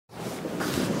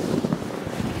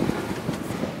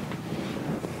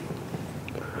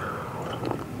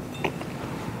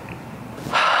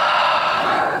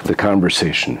the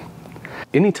conversation.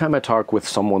 Anytime I talk with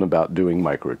someone about doing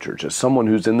microchurches, someone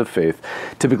who's in the faith,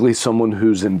 typically someone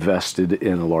who's invested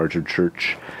in a larger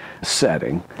church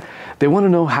setting, they want to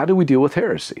know, how do we deal with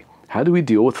heresy? How do we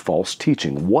deal with false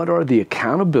teaching? What are the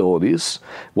accountabilities?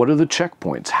 What are the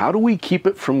checkpoints? How do we keep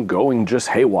it from going just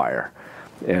haywire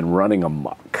and running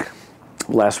amok?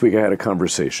 Last week I had a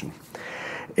conversation,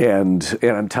 and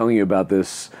I'm telling you about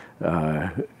this.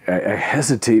 I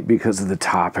hesitate because of the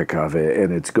topic of it,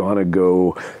 and it's going to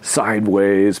go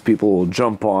sideways. People will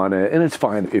jump on it, and it's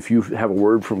fine. If you have a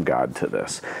word from God to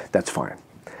this, that's fine.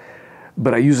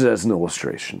 But I use it as an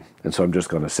illustration, and so I'm just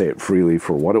going to say it freely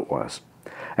for what it was.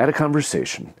 I had a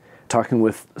conversation talking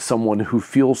with someone who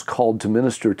feels called to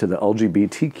minister to the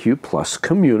LGBTQ plus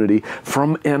community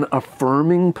from an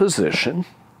affirming position.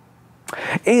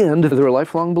 And they're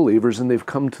lifelong believers, and they've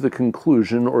come to the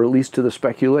conclusion, or at least to the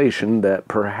speculation, that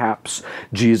perhaps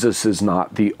Jesus is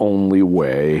not the only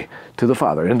way to the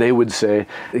Father. And they would say,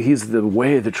 he's the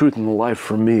way, the truth, and the life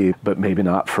for me, but maybe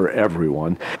not for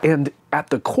everyone. And at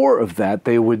the core of that,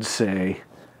 they would say,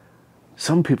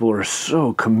 some people are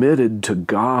so committed to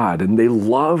God, and they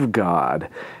love God.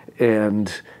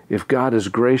 And if God is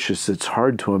gracious, it's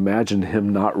hard to imagine him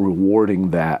not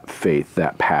rewarding that faith,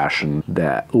 that passion,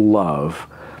 that love.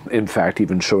 In fact,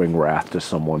 even showing wrath to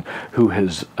someone who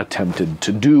has attempted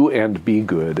to do and be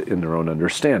good in their own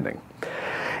understanding.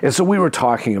 And so we were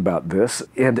talking about this,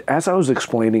 and as I was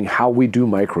explaining how we do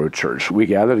microchurch, we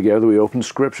gather together, we open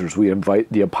scriptures, we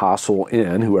invite the apostle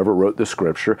in, whoever wrote the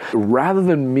scripture, rather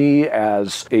than me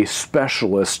as a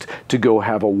specialist to go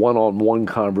have a one-on-one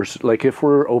conversation, like if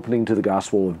we're opening to the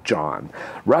Gospel of John,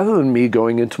 rather than me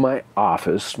going into my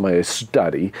office, my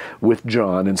study with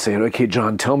John and saying, okay,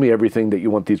 John, tell me everything that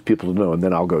you want these people to know, and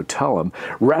then I'll go tell them.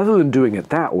 Rather than doing it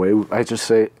that way, I just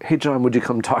say, hey, John, would you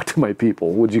come talk to my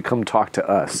people? Would you come talk to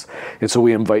us? And so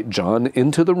we invite John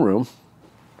into the room,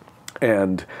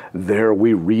 and there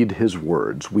we read his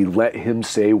words. We let him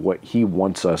say what he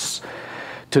wants us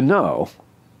to know,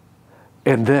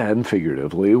 and then,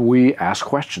 figuratively, we ask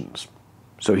questions.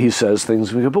 So he says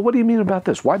things, we go, but what do you mean about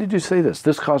this? Why did you say this?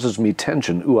 This causes me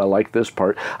tension. Ooh, I like this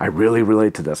part. I really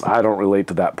relate to this. I don't relate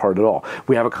to that part at all.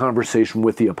 We have a conversation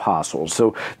with the apostles.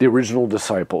 So the original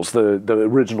disciples, the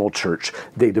original church,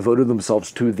 they devoted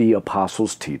themselves to the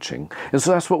apostles' teaching. And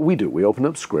so that's what we do. We open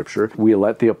up scripture. We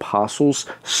let the apostles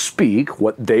speak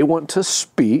what they want to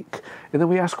speak. And then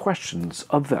we ask questions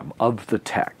of them, of the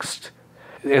text.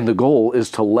 And the goal is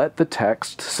to let the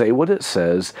text say what it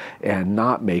says and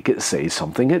not make it say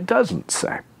something it doesn't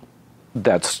say.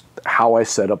 That's how I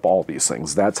set up all these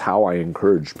things. That's how I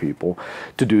encourage people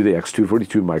to do the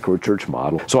X242 microchurch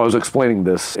model. So I was explaining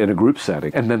this in a group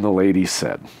setting, and then the lady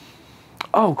said,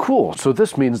 oh, cool, so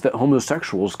this means that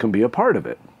homosexuals can be a part of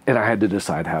it. And I had to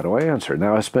decide, how do I answer?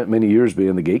 Now, I spent many years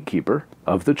being the gatekeeper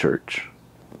of the church,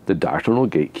 the doctrinal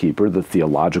gatekeeper, the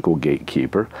theological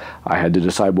gatekeeper. I had to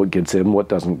decide what gets in, what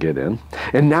doesn't get in.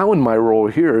 And now in my role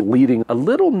here, leading a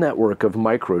little network of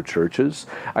microchurches,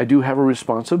 I do have a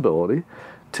responsibility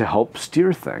to help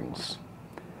steer things.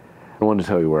 I want to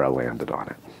tell you where I landed on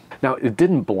it. Now, it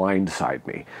didn't blindside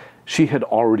me. She had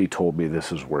already told me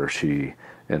this is where she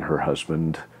and her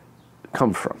husband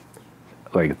come from.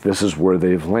 Like, this is where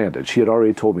they've landed. She had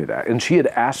already told me that. And she had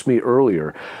asked me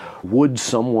earlier, would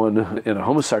someone in a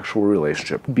homosexual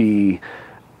relationship be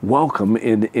welcome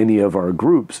in any of our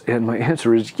groups? And my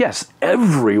answer is yes,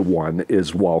 everyone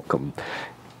is welcome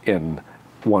in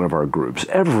one of our groups.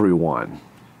 Everyone.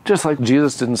 Just like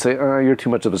Jesus didn't say, oh, you're too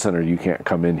much of a sinner, you can't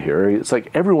come in here. It's like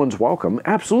everyone's welcome,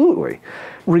 absolutely.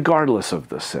 Regardless of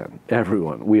the sin,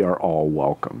 everyone, we are all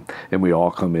welcome. And we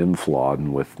all come in flawed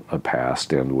and with a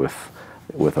past and with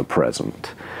a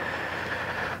present.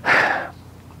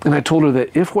 And I told her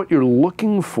that if what you're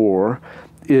looking for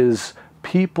is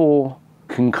people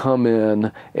can come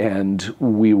in and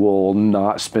we will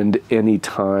not spend any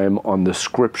time on the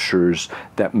scriptures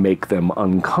that make them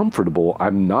uncomfortable,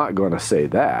 I'm not going to say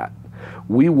that.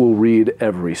 We will read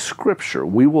every scripture.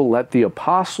 We will let the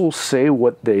apostles say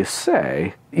what they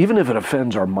say, even if it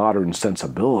offends our modern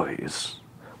sensibilities.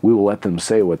 We will let them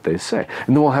say what they say.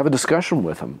 And then we'll have a discussion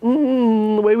with them.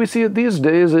 The way we see it these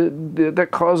days, that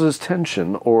causes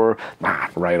tension, or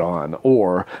right on.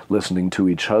 Or listening to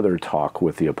each other talk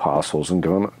with the apostles and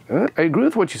going, I agree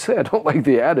with what you say. I don't like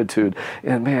the attitude.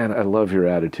 And man, I love your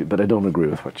attitude, but I don't agree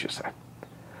with what you say.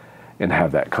 And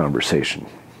have that conversation.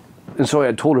 And so I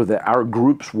had told her that our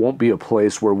groups won't be a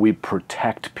place where we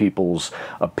protect people's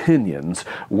opinions.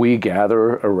 We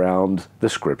gather around the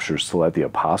scriptures to let the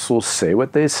apostles say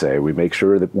what they say. We make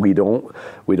sure that we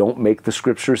don't make the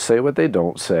scriptures say what they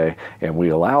don't say, and we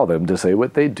allow them to say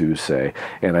what they do say.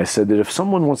 And I said that if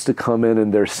someone wants to come in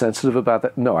and they're sensitive about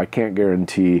that, no, I can't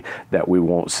guarantee that we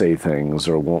won't say things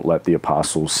or won't let the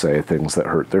apostles say things that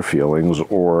hurt their feelings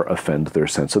or offend their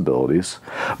sensibilities.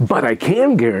 But I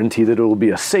can guarantee that it will be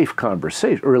a safe conversation,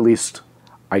 or at least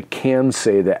I can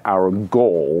say that our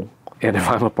goal, and if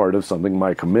I'm a part of something,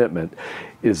 my commitment,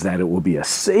 is that it will be a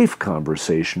safe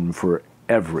conversation for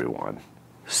everyone.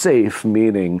 Safe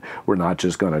meaning we're not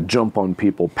just going to jump on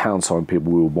people, pounce on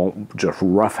people. We won't just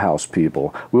roughhouse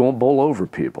people. We won't bowl over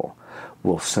people.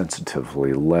 We'll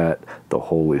sensitively let the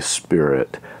Holy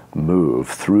Spirit move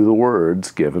through the words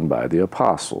given by the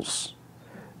apostles.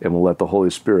 And we'll let the Holy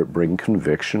Spirit bring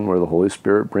conviction where the Holy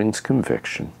Spirit brings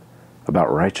conviction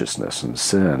about righteousness and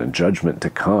sin and judgment to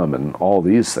come and all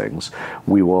these things.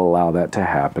 We will allow that to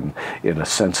happen in a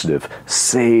sensitive,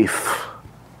 safe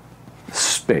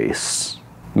space,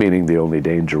 meaning the only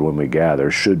danger when we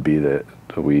gather should be that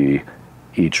we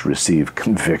each receive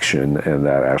conviction, and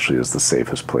that actually is the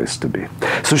safest place to be.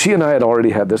 So she and I had already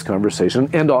had this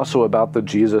conversation, and also about the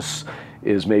Jesus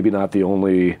is maybe not the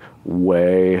only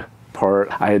way part.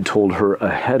 I had told her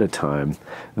ahead of time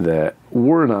that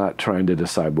we're not trying to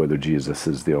decide whether Jesus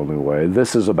is the only way.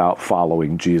 This is about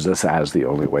following Jesus as the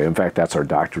only way. In fact, that's our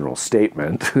doctrinal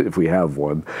statement. If we have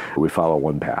one, we follow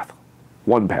one path.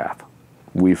 One path.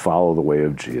 We follow the way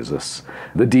of Jesus.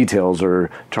 The details are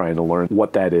trying to learn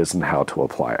what that is and how to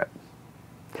apply it.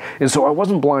 And so I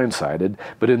wasn't blindsided,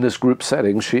 but in this group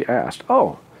setting, she asked,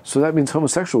 oh, so that means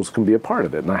homosexuals can be a part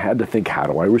of it. And I had to think, how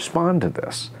do I respond to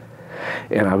this?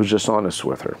 And I was just honest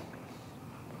with her.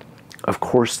 Of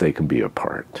course they can be a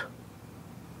part.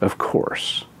 Of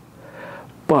course.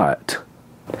 But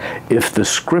if the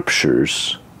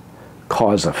scriptures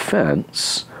cause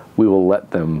offense, we will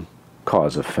let them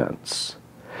cause offense.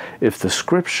 If the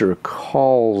scripture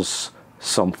calls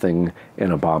something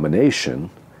an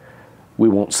abomination, we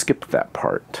won't skip that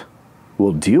part.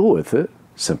 We'll deal with it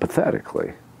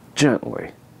sympathetically,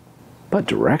 gently, but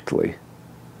directly.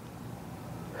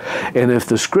 And if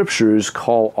the scriptures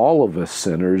call all of us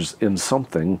sinners in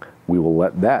something, we will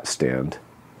let that stand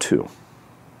too.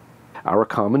 Our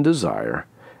common desire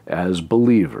as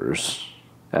believers,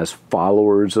 as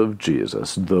followers of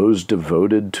Jesus, those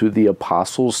devoted to the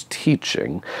apostles'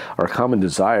 teaching, our common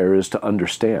desire is to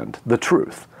understand the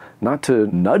truth. Not to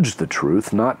nudge the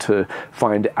truth, not to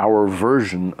find our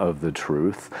version of the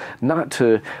truth, not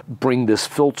to bring this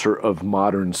filter of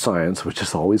modern science, which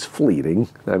is always fleeting.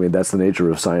 I mean, that's the nature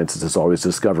of science, it's always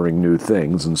discovering new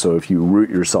things, and so if you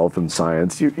root yourself in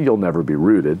science, you'll never be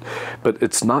rooted. But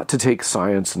it's not to take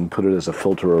science and put it as a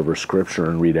filter over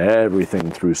Scripture and read everything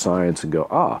through science and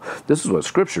go, this is what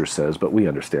Scripture says, but we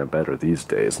understand better these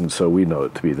days, and so we know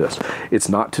it to be this. It's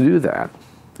not to do that.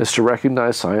 It's to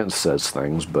recognize science says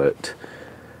things, but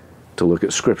to look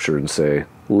at Scripture and say,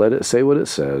 let it say what it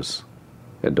says,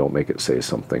 and don't make it say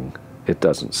something it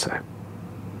doesn't say.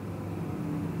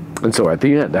 And so at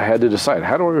the end, I had to decide,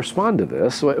 how do I respond to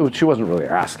this? Which she wasn't really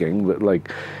asking, but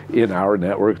like in our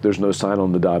network, there's no sign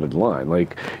on the dotted line.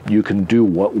 Like you can do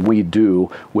what we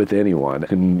do with anyone,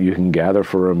 and you can gather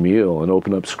for a meal and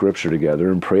open up Scripture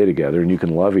together and pray together, and you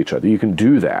can love each other. You can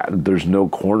do that. There's no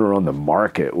corner on the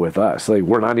market with us. Like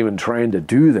we're not even trying to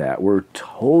do that. We're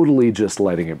totally just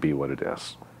letting it be what it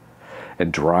is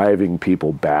and driving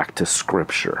people back to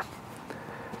Scripture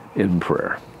in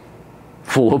prayer,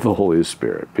 full of the Holy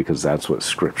Spirit, because that's what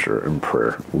Scripture and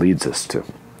prayer leads us to.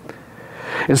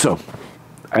 And so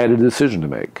I had a decision to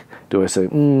make. Do I say,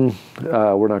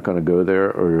 we're not going to go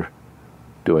there, or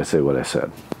do I say what I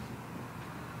said?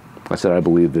 I said, I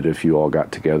believe that if you all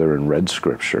got together and read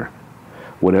Scripture,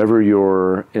 whatever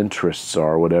your interests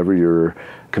are, whatever your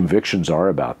convictions are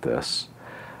about this,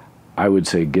 I would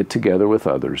say get together with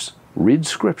others, read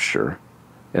Scripture,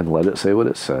 and let it say what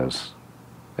it says.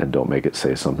 And don't make it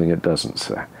say something it doesn't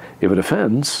say. If it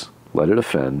offends, let it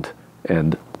offend,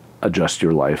 and adjust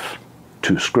your life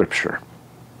to Scripture.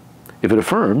 If it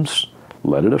affirms,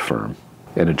 let it affirm,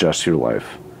 and adjust your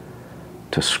life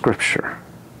to Scripture.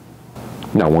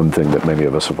 Now, one thing that many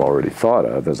of us have already thought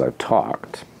of as I've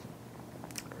talked,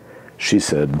 she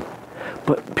said,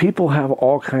 but people have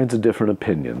all kinds of different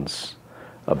opinions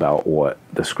about what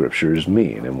the Scriptures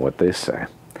mean and what they say.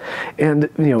 And,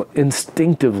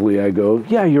 instinctively I go,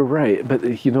 yeah, you're right.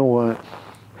 But you know what?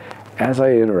 As I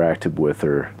interacted with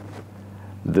her,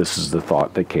 this is the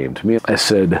thought that came to me. I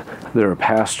said, there are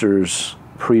pastors,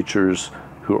 preachers,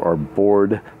 who who are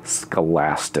bored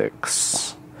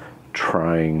scholastics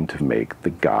trying to make the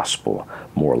gospel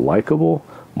more likable,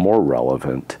 more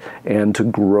relevant, and to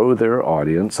grow their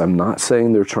audience. I'm not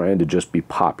saying they're trying to just be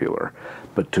popular,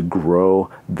 but to grow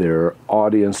their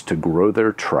audience, to grow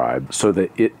their tribe, so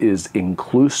that it is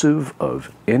inclusive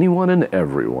of anyone and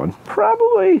everyone.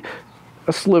 Probably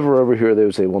a sliver over here, they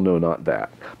would say, well, no, not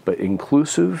that. But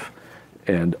inclusive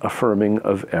and affirming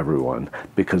of everyone,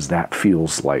 because that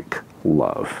feels like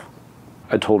love.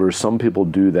 I told her some people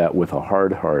do that with a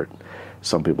hard heart,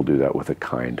 some people do that with a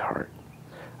kind heart.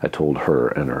 I told her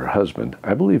and her husband,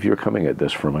 I believe you're coming at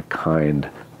this from a kind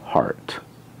heart.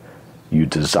 You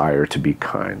desire to be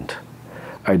kind.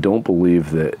 I don't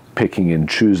believe that picking and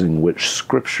choosing which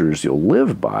scriptures you'll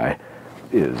live by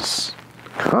is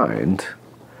kind,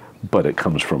 but it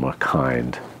comes from a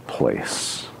kind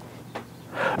place.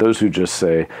 Those who just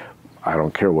say, I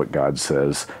don't care what God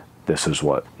says, this is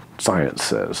what science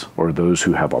says, or those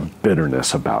who have a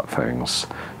bitterness about things,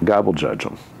 God will judge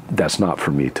them. That's not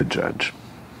for me to judge.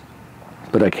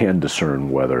 But I can discern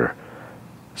whether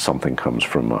something comes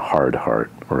from a hard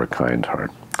heart or a kind heart.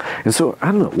 And so,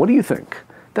 I don't know, what do you think?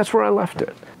 That's where I left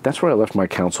it. That's where I left my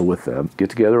counsel with them.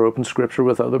 Get together, open scripture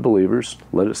with other believers,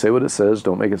 let it say what it says,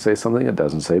 don't make it say something it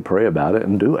doesn't say, pray about it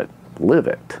and do it. Live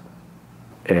it.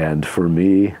 And for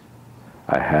me,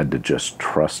 I had to just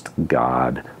trust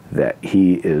God that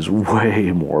He is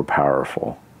way more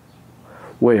powerful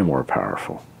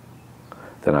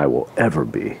than I will ever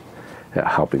be at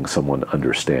helping someone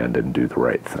understand and do the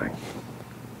right thing.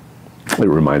 It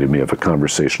reminded me of a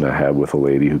conversation I had with a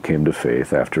lady who came to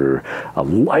faith after a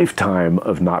lifetime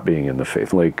of not being in the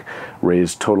faith, like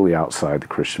raised totally outside the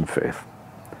Christian faith.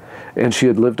 And she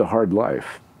had lived a hard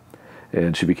life.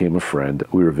 And she became a friend.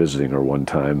 We were visiting her one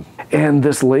time. And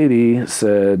this lady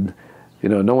said, you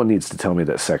know, no one needs to tell me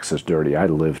that sex is dirty. I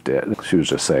lived it. She was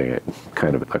just saying it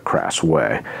kind of in a crass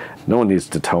way. No one needs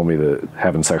to tell me that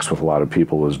having sex with a lot of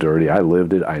people is dirty. I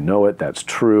lived it. I know it. That's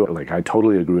true. Like, I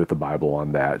totally agree with the Bible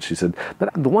on that. She said,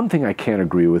 but the one thing I can't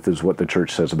agree with is what the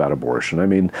church says about abortion. I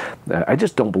mean, I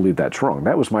just don't believe that's wrong.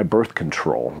 That was my birth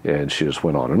control. And she just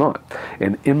went on and on.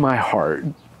 And in my heart,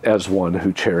 as one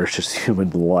who cherishes human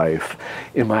life,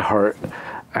 in my heart,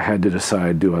 I had to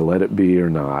decide, do I let it be or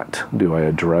not? Do I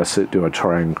address it? Do I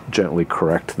try and gently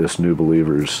correct this new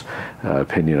believer's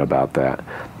opinion about that?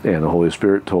 And the Holy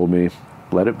Spirit told me,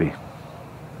 let it be.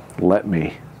 Let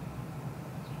me.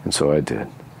 And so I did.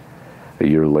 A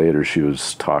year later, she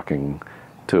was talking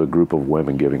to a group of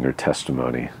women giving her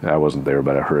testimony. I wasn't there,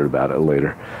 but I heard about it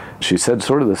later. She said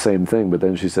sort of the same thing, but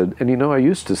then she said, and you know, I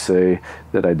used to say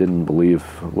that I didn't believe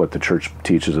what the church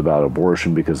teaches about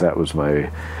abortion because that was my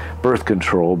birth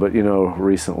control, but you know,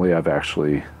 recently I've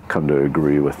actually come to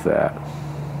agree with that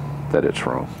it's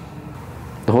wrong.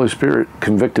 The Holy Spirit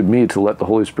convicted me to let the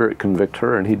Holy Spirit convict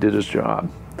her, and He did His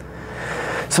job.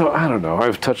 So, I don't know,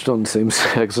 I've touched on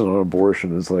same-sex and on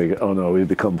abortion. It's like, oh no, we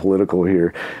become political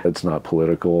here. It's not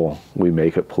political. We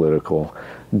make it political.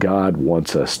 God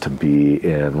wants us to be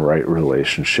in right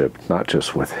relationship, not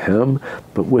just with Him,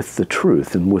 but with the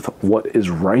truth and with what is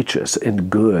righteous and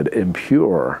good and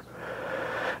pure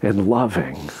and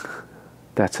loving.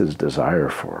 That's His desire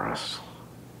for us.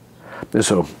 And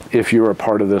so, if you're a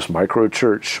part of this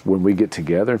micro-church, when we get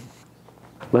together,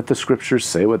 let the scriptures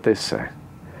say what they say.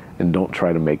 And don't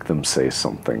try to make them say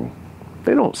something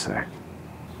they don't say.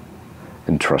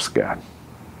 And trust God.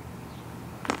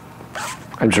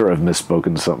 I'm sure I've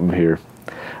misspoken something here.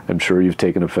 I'm sure you've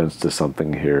taken offense to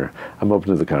something here. I'm open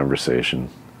to the conversation.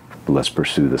 But let's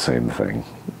pursue the same thing.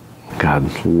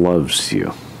 God loves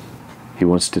you. He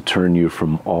wants to turn you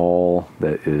from all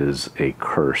that is a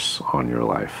curse on your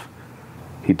life.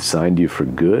 He designed you for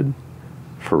good,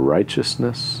 for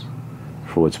righteousness,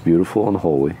 for what's beautiful and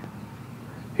holy.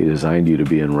 He designed you to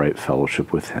be in right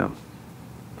fellowship with Him.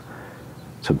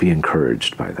 So be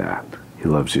encouraged by that. He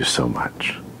loves you so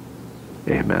much.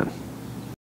 Amen.